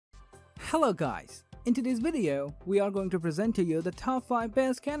Hello guys, in today's video, we are going to present to you the top 5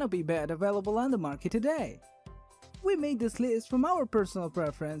 best canopy bed available on the market today. We made this list from our personal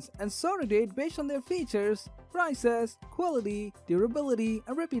preference and sorted it based on their features, prices, quality, durability,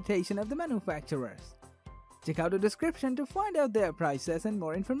 and reputation of the manufacturers. Check out the description to find out their prices and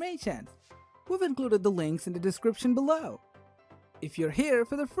more information. We've included the links in the description below. If you're here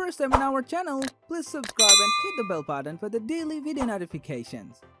for the first time on our channel, please subscribe and hit the bell button for the daily video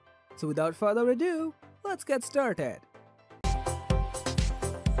notifications. So without further ado, let's get started. The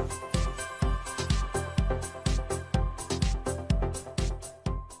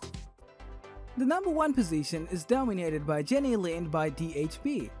number 1 position is dominated by Jenny Lind by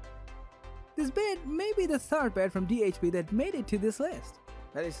DHP. This bed may be the third bed from DHP that made it to this list,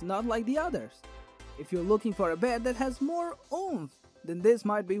 but it's not like the others. If you're looking for a bed that has more oomph, then this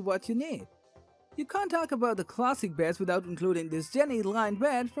might be what you need. You can't talk about the classic beds without including this Jenny Lind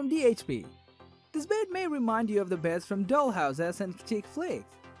bed from DHP. This bed may remind you of the beds from dollhouses and chick flicks,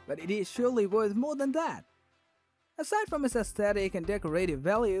 but it is surely worth more than that. Aside from its aesthetic and decorative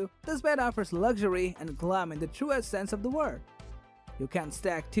value, this bed offers luxury and glam in the truest sense of the word. You can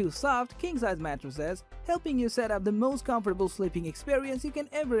stack 2 soft, king-size mattresses, helping you set up the most comfortable sleeping experience you can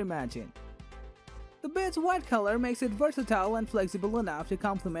ever imagine. The bed's white color makes it versatile and flexible enough to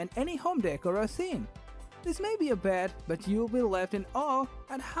complement any home decor or theme. This may be a bed, but you'll be left in awe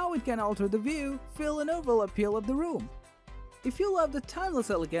at how it can alter the view, feel, and overall appeal of the room. If you love the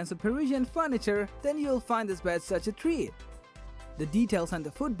timeless elegance of Parisian furniture, then you'll find this bed such a treat. The details on the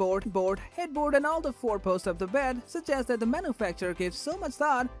footboard, headboard, and all the 4 posts of the bed suggest that the manufacturer gave so much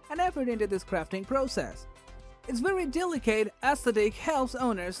thought and effort into this crafting process. Its very delicate aesthetic helps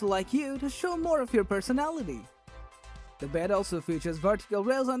owners like you to show more of your personality. The bed also features vertical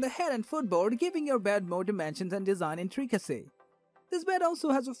rails on the head and footboard, giving your bed more dimensions and design intricacy. This bed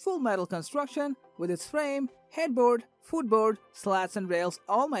also has a full metal construction with its frame, headboard, footboard, slats, and rails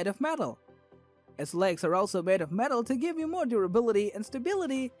all made of metal. Its legs are also made of metal to give you more durability and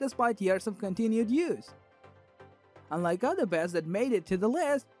stability despite years of continued use. Unlike other beds that made it to the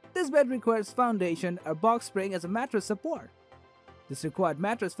list, this bed requires foundation or box spring as a mattress support. This required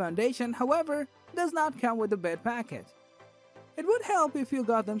mattress foundation, however, does not come with the bed package. It would help if you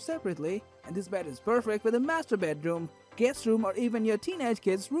got them separately, and this bed is perfect for the master bedroom, guest room, or even your teenage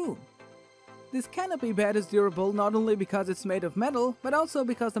kid's room. This canopy bed is durable not only because it's made of metal, but also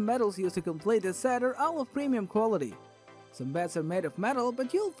because the metals used to complete this set are all of premium quality. Some beds are made of metal,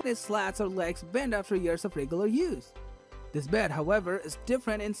 but you'll find its slats or legs bend after years of regular use. This bed, however, is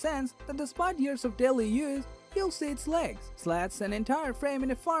different in sense that despite years of daily use, you'll see its legs, slats, and entire frame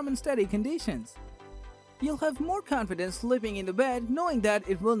in a firm and steady conditions. You'll have more confidence sleeping in the bed knowing that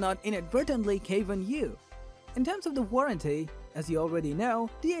it will not inadvertently cave on you. In terms of the warranty, as you already know,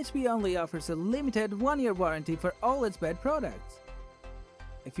 DHP only offers a limited 1-year warranty for all its bed products.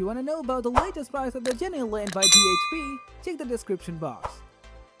 If you want to know about the latest price of the Jenny Lind by DHP, check the description box.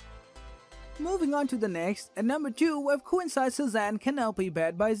 Moving on to the next, at number 2 we have queen-size Suzanne Canopy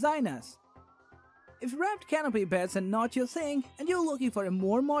Bed by ZINUS. If wrapped canopy beds are not your thing and you're looking for a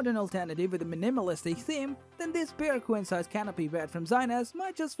more modern alternative with a minimalistic theme, then this bare queen-size canopy bed from ZINUS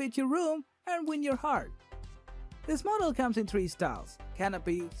might just fit your room and win your heart. This model comes in 3 styles: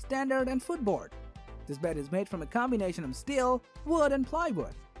 canopy, standard, and footboard. This bed is made from a combination of steel, wood, and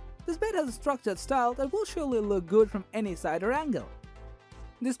plywood. This bed has a structured style that will surely look good from any side or angle.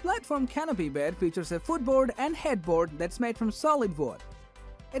 This platform canopy bed features a footboard and headboard that's made from solid wood.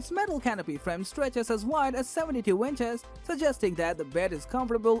 Its metal canopy frame stretches as wide as 72 inches, suggesting that the bed is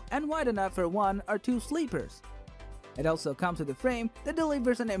comfortable and wide enough for 1 or 2 sleepers. It also comes with a frame that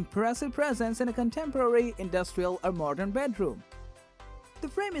delivers an impressive presence in a contemporary, industrial, or modern bedroom. The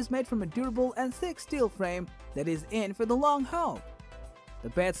frame is made from a durable and thick steel frame that is in for the long haul. The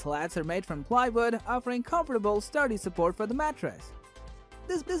bed slats are made from plywood, offering comfortable, sturdy support for the mattress.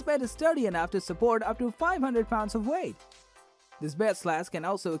 This bed is sturdy enough to support up to 500 pounds of weight. This bed slats can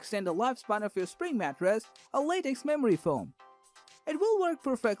also extend the lifespan of your spring mattress or latex memory foam. It will work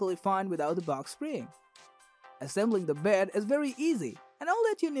perfectly fine without the box spring. Assembling the bed is very easy, and all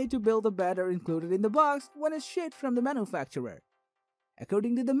that you need to build the bed are included in the box when it's shipped from the manufacturer.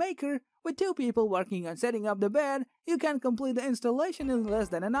 According to the maker, with 2 people working on setting up the bed, you can complete the installation in less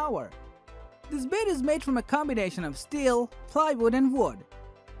than an hour. This bed is made from a combination of steel, plywood, and wood.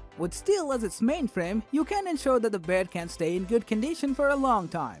 With steel as its main frame, you can ensure that the bed can stay in good condition for a long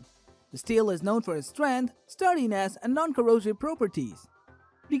time. The steel is known for its strength, sturdiness, and non-corrosive properties.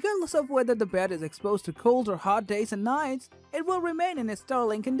 Regardless of whether the bed is exposed to cold or hot days and nights, it will remain in its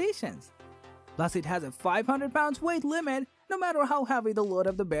sterling conditions. Plus, it has a 500 pounds weight limit No matter how heavy the load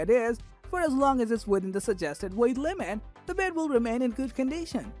of the bed is, for as long as it's within the suggested weight limit, the bed will remain in good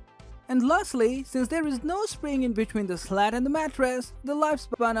condition. And lastly, since there is no spring in between the slat and the mattress, the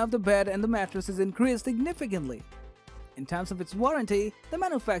lifespan of the bed and the mattress is increased significantly. In terms of its warranty, the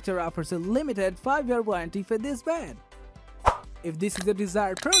manufacturer offers a limited 5-year warranty for this bed. If this is your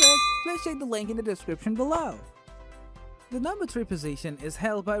desired product, please check the link in the description below. The number 3 position is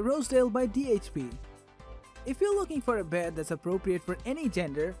held by Rosedale by DHP. If you're looking for a bed that's appropriate for any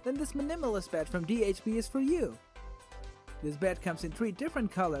gender, then this minimalist bed from DHP is for you. This bed comes in 3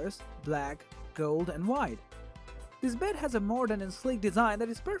 different colors: black, gold, and white. This bed has a modern and sleek design that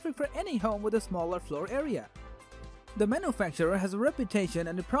is perfect for any home with a smaller floor area. The manufacturer has a reputation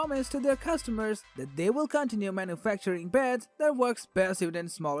and a promise to their customers that they will continue manufacturing beds that works best within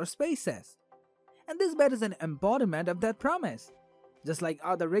smaller spaces. And this bed is an embodiment of that promise. Just like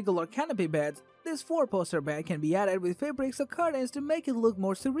other regular canopy beds, this 4-poster bed can be added with fabrics or curtains to make it look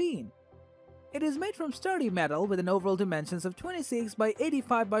more serene. It is made from sturdy metal with an overall dimensions of 26 by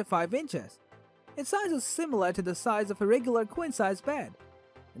 85 by 5 inches. Its size is similar to the size of a regular queen-size bed.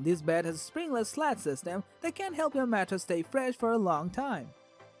 And this bed has a springless slat system that can help your mattress stay fresh for a long time,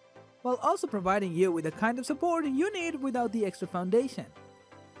 while also providing you with the kind of support you need without the extra foundation.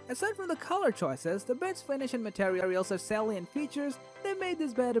 Aside from the color choices, the bed's finish and materials are salient features that made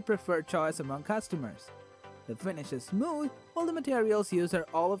this bed a preferred choice among customers. The finish is smooth, while the materials used are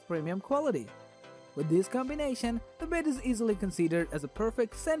all of premium quality. With this combination, the bed is easily considered as a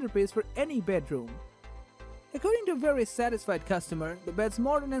perfect centerpiece for any bedroom. According to a very satisfied customer, the bed's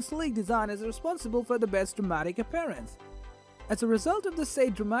modern and sleek design is responsible for the bed's dramatic appearance. As a result of the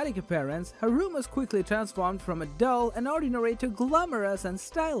said dramatic appearance, her room was quickly transformed from a dull and ordinary to glamorous and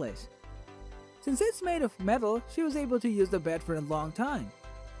stylish. Since it's made of metal, she was able to use the bed for a long time.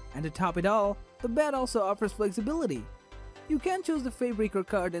 And to top it all, the bed also offers flexibility. You can choose the fabric or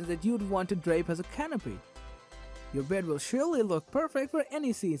curtains that you'd want to drape as a canopy. Your bed will surely look perfect for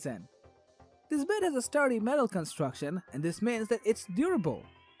any season. This bed has a sturdy metal construction, and this means that it's durable.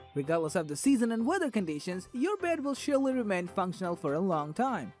 Regardless of the season and weather conditions, your bed will surely remain functional for a long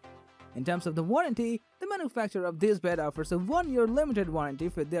time. In terms of the warranty, the manufacturer of this bed offers a 1-year limited warranty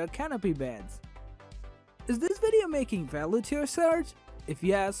for their canopy beds. Is this video making value to your search? If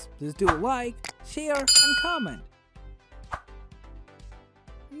yes, please do like, share, and comment.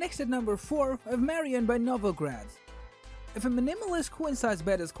 Next at number 4, we have Marion by Novogratz. If a minimalist queen-size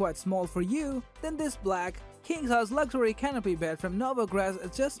bed is quite small for you, then this black, king-size luxury canopy bed from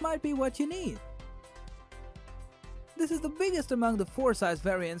Novogratz just might be what you need. This is the biggest among the 4-size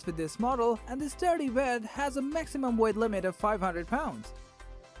variants with this model, and this sturdy bed has a maximum weight limit of 500 pounds.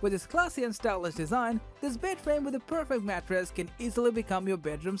 With its classy and stylish design, this bed frame with a perfect mattress can easily become your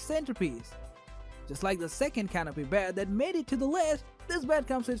bedroom centerpiece. Just like the second canopy bed that made it to the list, this bed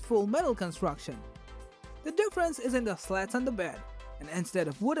comes with full metal construction. The difference is in the slats on the bed, and instead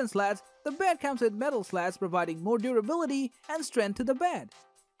of wooden slats, the bed comes with metal slats providing more durability and strength to the bed.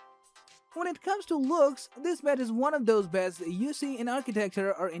 When it comes to looks, this bed is one of those beds that you see in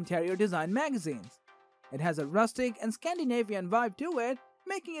architecture or interior design magazines. It has a rustic and Scandinavian vibe to it,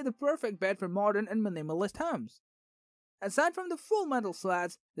 making it the perfect bed for modern and minimalist homes. Aside from the full metal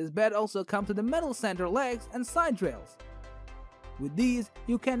slats, this bed also comes with the metal center legs and side rails. With these,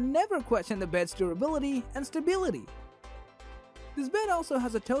 you can never question the bed's durability and stability. This bed also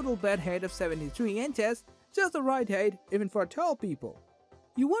has a total bed height of 73 inches, just the right height even for tall people.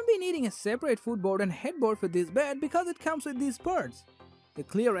 You won't be needing a separate footboard and headboard for this bed because it comes with these parts. The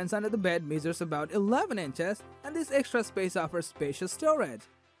clearance under the bed measures about 11 inches, and this extra space offers spacious storage.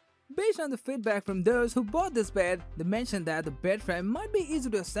 Based on the feedback from those who bought this bed, they mentioned that the bed frame might be easy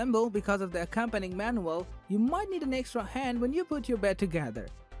to assemble because of the accompanying manual. You might need an extra hand when you put your bed together.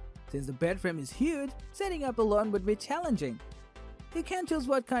 Since the bed frame is huge, setting up alone would be challenging. You can choose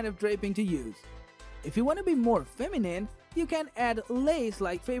what kind of draping to use. If you want to be more feminine, you can add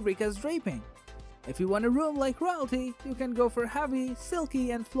lace-like fabric as draping. If you want a room like royalty, you can go for heavy,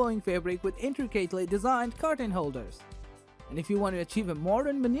 silky and flowing fabric with intricately designed curtain holders. And if you want to achieve a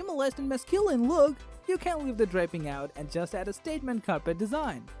modern, minimalist and masculine look, you can leave the draping out and just add a statement carpet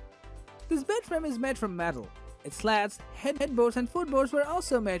design. This bed frame is made from metal. Its slats, headboards and footboards were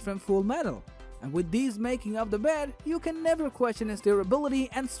also made from full metal. And with these making up the bed, you can never question its durability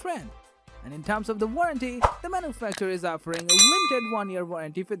and strength. And in terms of the warranty, the manufacturer is offering a limited 1-year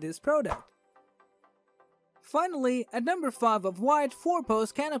warranty for this product. Finally, at number 5 of white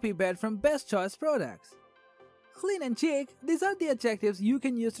 4-post canopy bed from Best Choice Products. Clean and chic, these are the adjectives you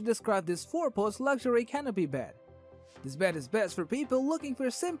can use to describe this 4-post luxury canopy bed. This bed is best for people looking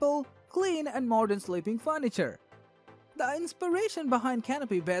for simple, clean and modern sleeping furniture. The inspiration behind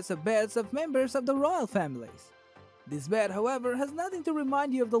Canopy Beds are beds of members of the royal families. This bed, however, has nothing to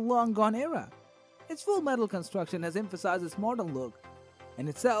remind you of the long-gone era. Its full metal construction has emphasized its modern look. In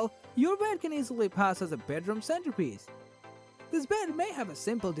itself, your bed can easily pass as a bedroom centerpiece. This bed may have a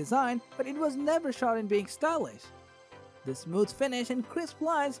simple design, but it was never shot in being stylish. The smooth finish and crisp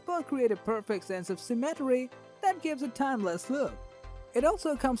lines both create a perfect sense of symmetry that gives a timeless look. It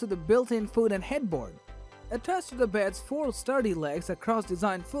also comes with a built-in foot and headboard. Attached to the bed's 4 sturdy legs are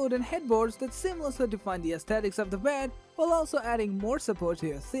cross-designed foot and headboards that seamlessly define the aesthetics of the bed while also adding more support to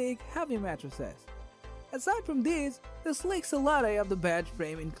your thick, heavy mattresses. Aside from these, the sleek silhouette of the bed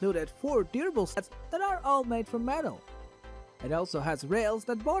frame included 4 durable slats that are all made from metal. It also has rails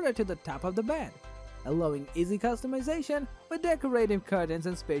that border to the top of the bed, allowing easy customization with decorative curtains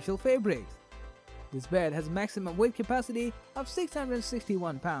and spatial fabrics. This bed has maximum weight capacity of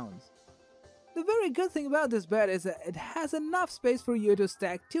 661 pounds. The very good thing about this bed is that it has enough space for you to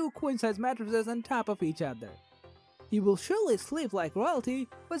stack 2 queen-size mattresses on top of each other. You will surely sleep like royalty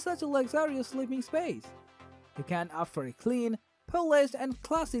with such a luxurious sleeping space. You can opt for a clean, polished and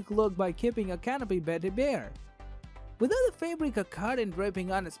classic look by keeping your canopy bed bare. Without the fabric or curtain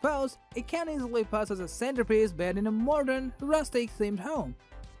draping on its post, it can easily pass as a centerpiece bed in a modern, rustic-themed home.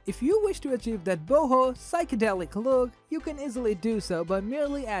 If you wish to achieve that boho, psychedelic look, you can easily do so by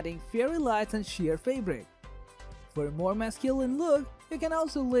merely adding fairy lights and sheer fabric. For a more masculine look, you can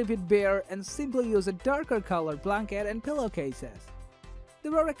also leave it bare and simply use a darker colored blanket and pillowcases.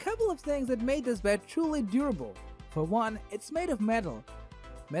 There are a couple of things that made this bed truly durable. For one, it's made of metal.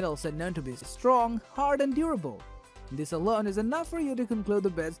 Metals are known to be strong, hard and durable. This alone is enough for you to conclude the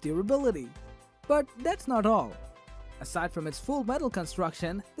bed's durability. But that's not all. Aside from its full metal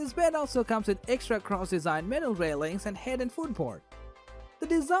construction, this bed also comes with extra cross-designed metal railings and head and footboard. The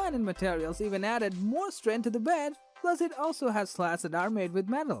design and materials even added more strength to the bed, plus it also has slats that are made with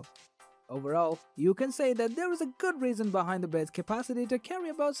metal. Overall, you can say that there is a good reason behind the bed's capacity to carry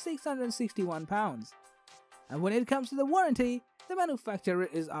about 661 pounds. And when it comes to the warranty, the manufacturer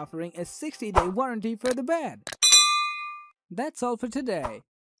is offering a 60-day warranty for the bed. That's all for today.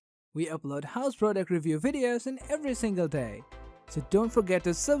 We upload house product review videos in every single day. So don't forget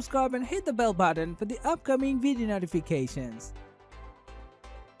to subscribe and hit the bell button for the upcoming video notifications.